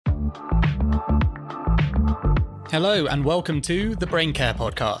Hello and welcome to the Brain Care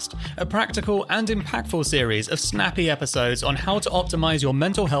Podcast, a practical and impactful series of snappy episodes on how to optimize your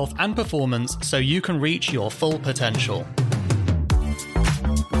mental health and performance so you can reach your full potential.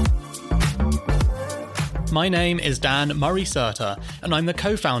 My name is Dan Murray-Serter, and I'm the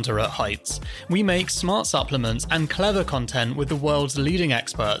co-founder at Heights. We make smart supplements and clever content with the world's leading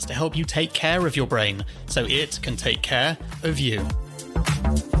experts to help you take care of your brain so it can take care of you.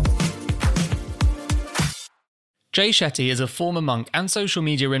 Jay Shetty is a former monk and social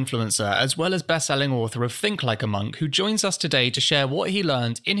media influencer, as well as best-selling author of Think Like a Monk, who joins us today to share what he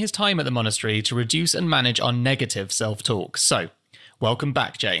learned in his time at the monastery to reduce and manage our negative self-talk. So, welcome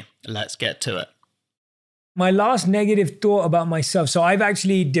back, Jay. Let's get to it. My last negative thought about myself. So I've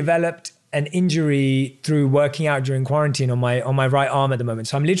actually developed an injury through working out during quarantine on my right arm at the moment.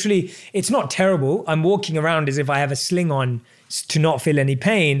 So I'm literally, it's not terrible. I'm walking around as if I have a sling on to not feel any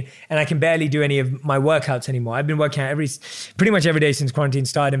pain, and I can barely do any of my workouts anymore. I've been working out pretty much every day since quarantine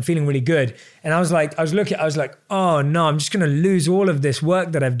started. I'm feeling really good. And I was like, oh no, I'm just going to lose all of this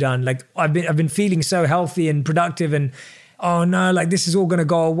work that I've done. Like I've been feeling so healthy and productive, and oh no, like this is all going to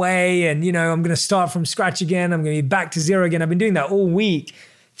go away. And I'm going to start from scratch again. I'm going to be back to zero again. I've been doing that all week,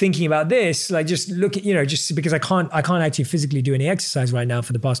 thinking about this, like just look at, just because I can't actually physically do any exercise right now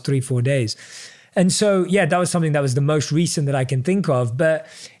for the past 3-4 days. And so, yeah, that was something that was the most recent that I can think of. But,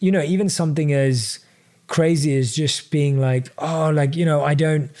 even something as crazy as just being like, I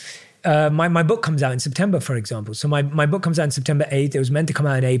don't, my book comes out in September, for example. So my book comes out on September 8th. It was meant to come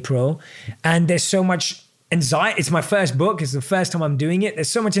out in April. And there's so much anxiety. It's my first book. It's the first time I'm doing it.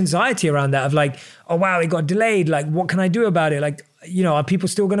 There's so much anxiety around that of like, oh, wow, it got delayed. Like, what can I do about it? Like, are people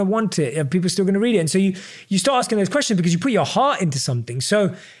still going to want it? Are people still going to read it? And so you start asking those questions because you put your heart into something.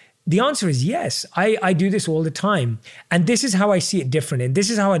 So the answer is yes. I do this all the time. And this is how I see it different. And this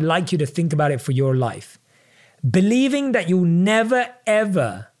is how I'd like you to think about it for your life. Believing that you'll never,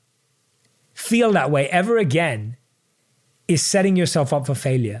 ever feel that way ever again is setting yourself up for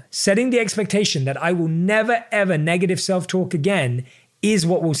failure. Setting the expectation that I will never, ever negative self-talk again is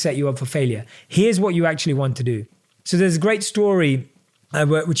what will set you up for failure. Here's what you actually want to do. So there's a great story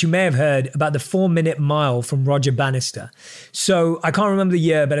which you may have heard about the 4-minute mile from Roger Bannister. So I can't remember the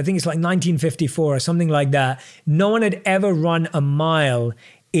year, but I think it's like 1954 or something like that. No one had ever run a mile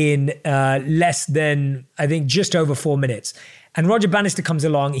in less than, I think, just over 4 minutes. And Roger Bannister comes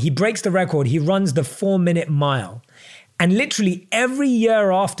along, he breaks the record, he runs the 4-minute mile. And literally every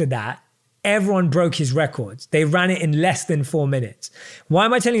year after that, everyone broke his records. They ran it in less than 4 minutes. Why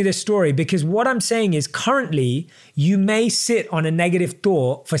am I telling you this story? Because what I'm saying is currently you may sit on a negative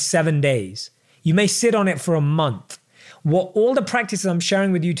thought for 7 days. You may sit on it for a month. What all the practices I'm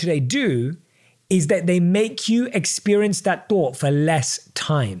sharing with you today do is that they make you experience that thought for less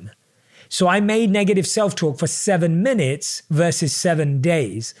time. So I made negative self-talk for 7 minutes versus 7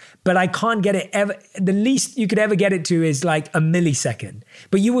 days, but I can't get it ever. The least you could ever get it to is like a millisecond,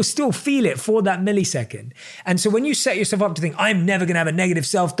 but you will still feel it for that millisecond. And so when you set yourself up to think, I'm never going to have a negative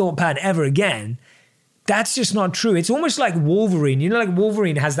self-thought pattern ever again, that's just not true. It's almost like Wolverine. Like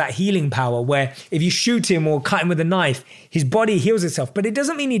Wolverine has that healing power where if you shoot him or cut him with a knife, his body heals itself. But it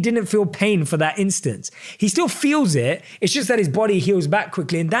doesn't mean he didn't feel pain for that instance. He still feels it. It's just that his body heals back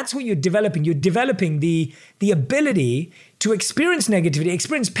quickly. And that's what you're developing. You're developing the ability to experience negativity,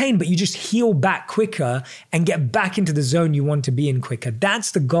 experience pain, but you just heal back quicker and get back into the zone you want to be in quicker.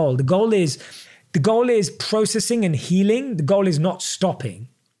 That's the goal. The goal is processing and healing. The goal is not stopping.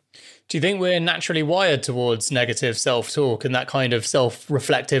 Do you think we're naturally wired towards negative self-talk and that kind of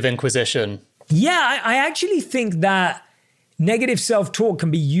self-reflective inquisition? Yeah, I actually think that negative self-talk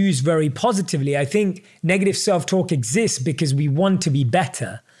can be used very positively. I think negative self-talk exists because we want to be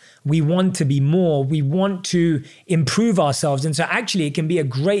better. We want to be more. We want to improve ourselves. And so actually it can be a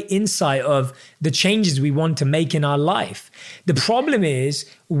great insight of the changes we want to make in our life. The problem is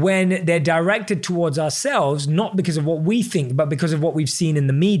when they're directed towards ourselves, not because of what we think, but because of what we've seen in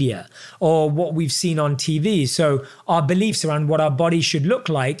the media or what we've seen on TV. So our beliefs around what our body should look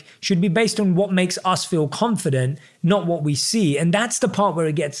like should be based on what makes us feel confident, not what we see. And that's the part where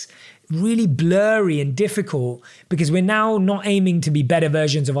it gets really blurry and difficult because we're now not aiming to be better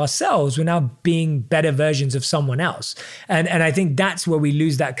versions of ourselves. We're now being better versions of someone else. And I think that's where we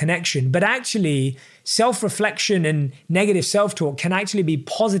lose that connection. But actually, self-reflection and negative self-talk can actually be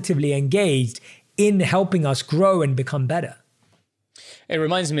positively engaged in helping us grow and become better. It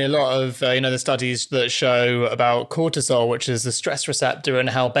reminds me a lot of, the studies that show about cortisol, which is the stress receptor, and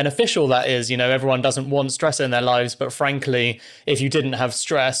how beneficial that is. Everyone doesn't want stress in their lives, but frankly, if you didn't have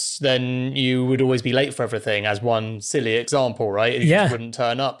stress, then you would always be late for everything, as one silly example, right? You just wouldn't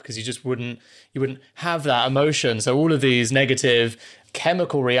turn up because you wouldn't have that emotion. So all of these negative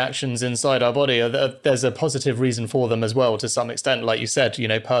chemical reactions inside our body, there's a positive reason for them as well, to some extent, like you said,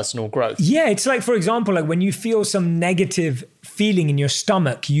 personal growth. Yeah, it's like, for example, like when you feel some negative feeling in your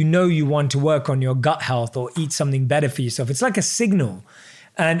stomach, you want to work on your gut health or eat something better for yourself. It's like a signal.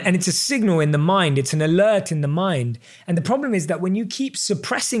 And it's a signal in the mind. It's an alert in the mind. And the problem is that when you keep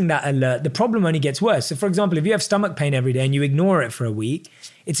suppressing that alert, the problem only gets worse. So for example, if you have stomach pain every day and you ignore it for a week,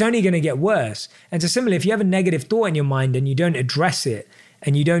 it's only going to get worse. And so similarly, if you have a negative thought in your mind and you don't address it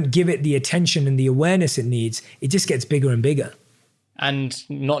and you don't give it the attention and the awareness it needs, it just gets bigger and bigger. And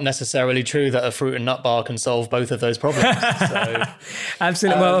not necessarily true that a fruit and nut bar can solve both of those problems. So,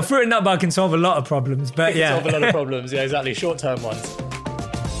 absolutely. Well, a fruit and nut bar can solve a lot of problems, but yeah. Solve a lot of problems. Yeah, exactly. Short-term ones.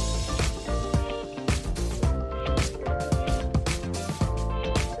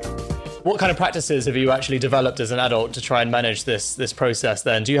 What kind of practices have you actually developed as an adult to try and manage this process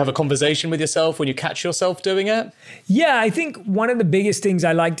then? Do you have a conversation with yourself when you catch yourself doing it? Yeah, I think one of the biggest things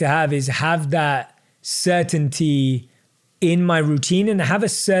I like to have is have that certainty in my routine and have a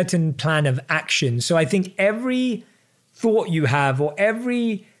certain plan of action. So I think every thought you have or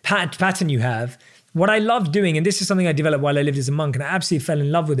every pattern you have, what I love doing, and this is something I developed while I lived as a monk, and I absolutely fell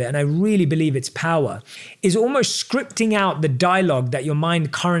in love with it, and I really believe its power, is almost scripting out the dialogue that your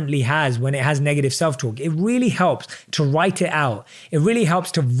mind currently has when it has negative self-talk. It really helps to write it out. It really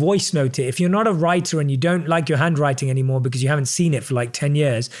helps to voice note it. If you're not a writer and you don't like your handwriting anymore because you haven't seen it for like 10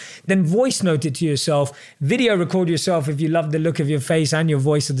 years, then voice note it to yourself, video record yourself if you love the look of your face and your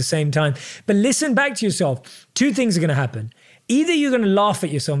voice at the same time. But listen back to yourself. Two things are going to happen. Either you're going to laugh at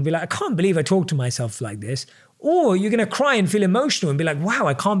yourself and be like, I can't believe I talk to myself like this. Or you're going to cry and feel emotional and be like, wow,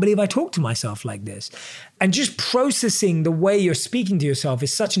 I can't believe I talk to myself like this. And just processing the way you're speaking to yourself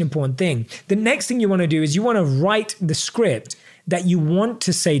is such an important thing. The next thing you want to do is you want to write the script that you want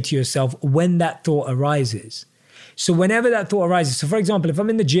to say to yourself when that thought arises. So whenever that thought arises, so for example, if I'm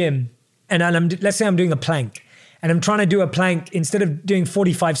in the gym and let's say I'm doing a plank and I'm trying to do a plank, instead of doing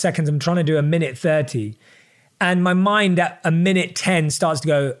 45 seconds, I'm trying to do a minute 30. And my mind at a minute 10 starts to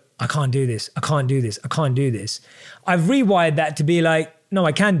go, I can't do this. I can't do this. I can't do this. I've rewired that to be like, no,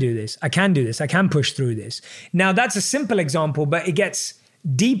 I can do this. I can do this. I can push through this. Now that's a simple example, but it gets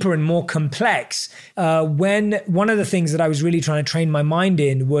deeper and more complex when one of the things that I was really trying to train my mind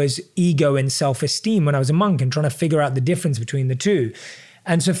in was ego and self-esteem when I was a monk and trying to figure out the difference between the two.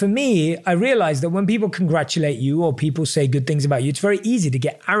 And so for me, I realized that when people congratulate you or people say good things about you, it's very easy to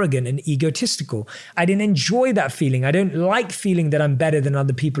get arrogant and egotistical. I didn't enjoy that feeling. I don't like feeling that I'm better than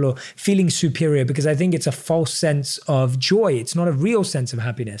other people or feeling superior because I think it's a false sense of joy. It's not a real sense of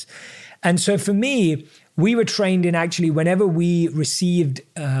happiness. And so for me, we were trained in actually whenever we received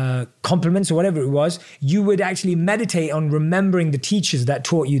compliments or whatever it was, you would actually meditate on remembering the teachers that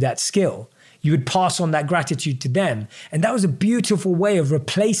taught you that skill. You would pass on that gratitude to them. And that was a beautiful way of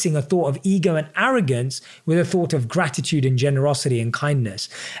replacing a thought of ego and arrogance with a thought of gratitude and generosity and kindness.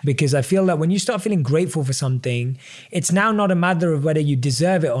 Because I feel that when you start feeling grateful for something, it's now not a matter of whether you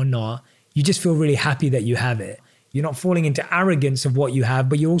deserve it or not. You just feel really happy that you have it. You're not falling into arrogance of what you have,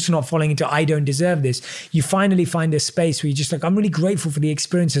 but you're also not falling into, I don't deserve this. You finally find a space where you're just like, I'm really grateful for the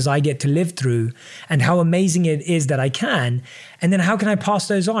experiences I get to live through and how amazing it is that I can. And then how can I pass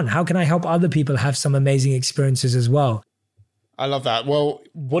those on? How can I help other people have some amazing experiences as well? I love that. Well,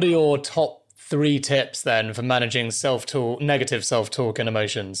 what are your top 3 tips then for managing self-talk, negative self-talk and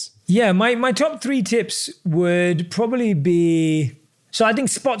emotions? Yeah, my top 3 tips would probably be... So I think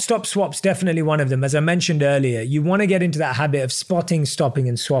spot, stop, swap's definitely one of them. As I mentioned earlier, you want to get into that habit of spotting, stopping,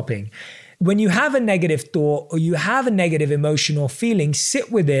 and swapping. When you have a negative thought or you have a negative emotion or feeling,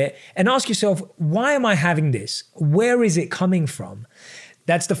 sit with it and ask yourself, why am I having this? Where is it coming from?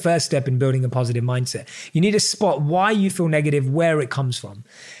 That's the first step in building a positive mindset. You need to spot why you feel negative, where it comes from.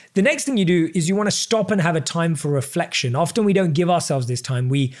 The next thing you do is you want to stop and have a time for reflection. Often we don't give ourselves this time.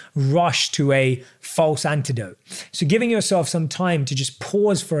 We rush to a false antidote. So giving yourself some time to just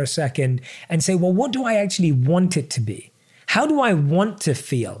pause for a second and say, well, what do I actually want it to be? How do I want to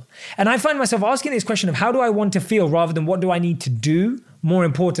feel? And I find myself asking this question of how do I want to feel rather than what do I need to do more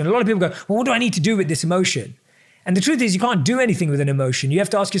important. A lot of people go, well, what do I need to do with this emotion? And the truth is you can't do anything with an emotion. You have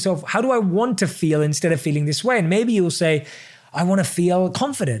to ask yourself, how do I want to feel instead of feeling this way? And maybe you'll say, I want to feel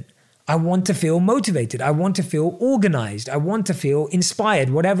confident. I want to feel motivated. I want to feel organized. I want to feel inspired,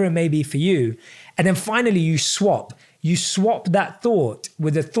 whatever it may be for you. And then finally you swap. you swap that thought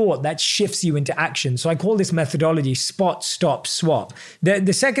with a thought that shifts you into action. So I call this methodology spot, stop, swap.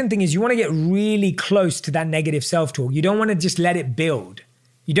 The second thing is you want to get really close to that negative self-talk. You don't want to just let it build.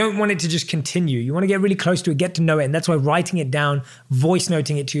 You don't want it to just continue. You want to get really close to it, get to know it. And that's why writing it down, voice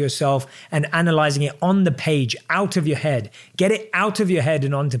noting it to yourself, and analyzing it on the page, out of your head. Get it out of your head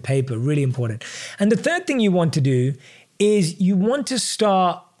and onto paper, really important. And the third thing you want to do is you want to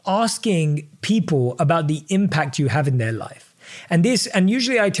start asking people about the impact you have in their life. And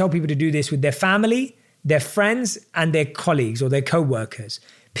usually I tell people to do this with their family, their friends, and their colleagues or their co-workers.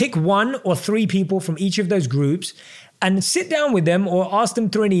 Pick 1 or 3 people from each of those groups and sit down with them or ask them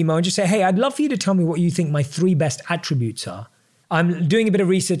through an email and just say, hey, I'd love for you to tell me what you think my 3 best attributes are. I'm doing a bit of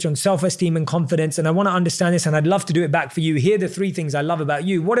research on self-esteem and confidence, and I want to understand this, and I'd love to do it back for you. Here are the 3 things I love about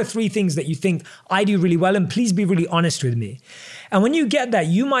you. What are 3 things that you think I do really well? And please be really honest with me. And when you get that,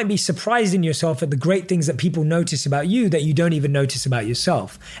 you might be surprised in yourself at the great things that people notice about you that you don't even notice about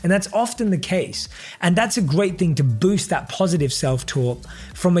yourself. And that's often the case. And that's a great thing to boost that positive self-talk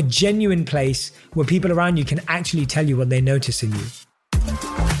from a genuine place where people around you can actually tell you what they notice in you.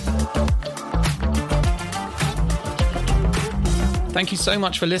 Thank you so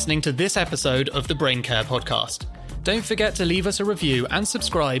much for listening to this episode of the Brain Care Podcast. Don't forget to leave us a review and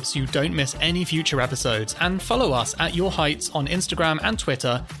subscribe so you don't miss any future episodes, and follow us at Your Heights on Instagram and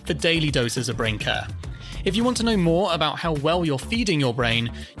Twitter for daily doses of brain care. If you want to know more about how well you're feeding your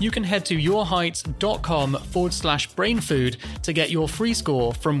brain, you can head to yourheights.com/brainfood to get your free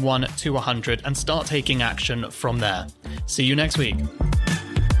score from 1 to 100 and start taking action from there. See you next week.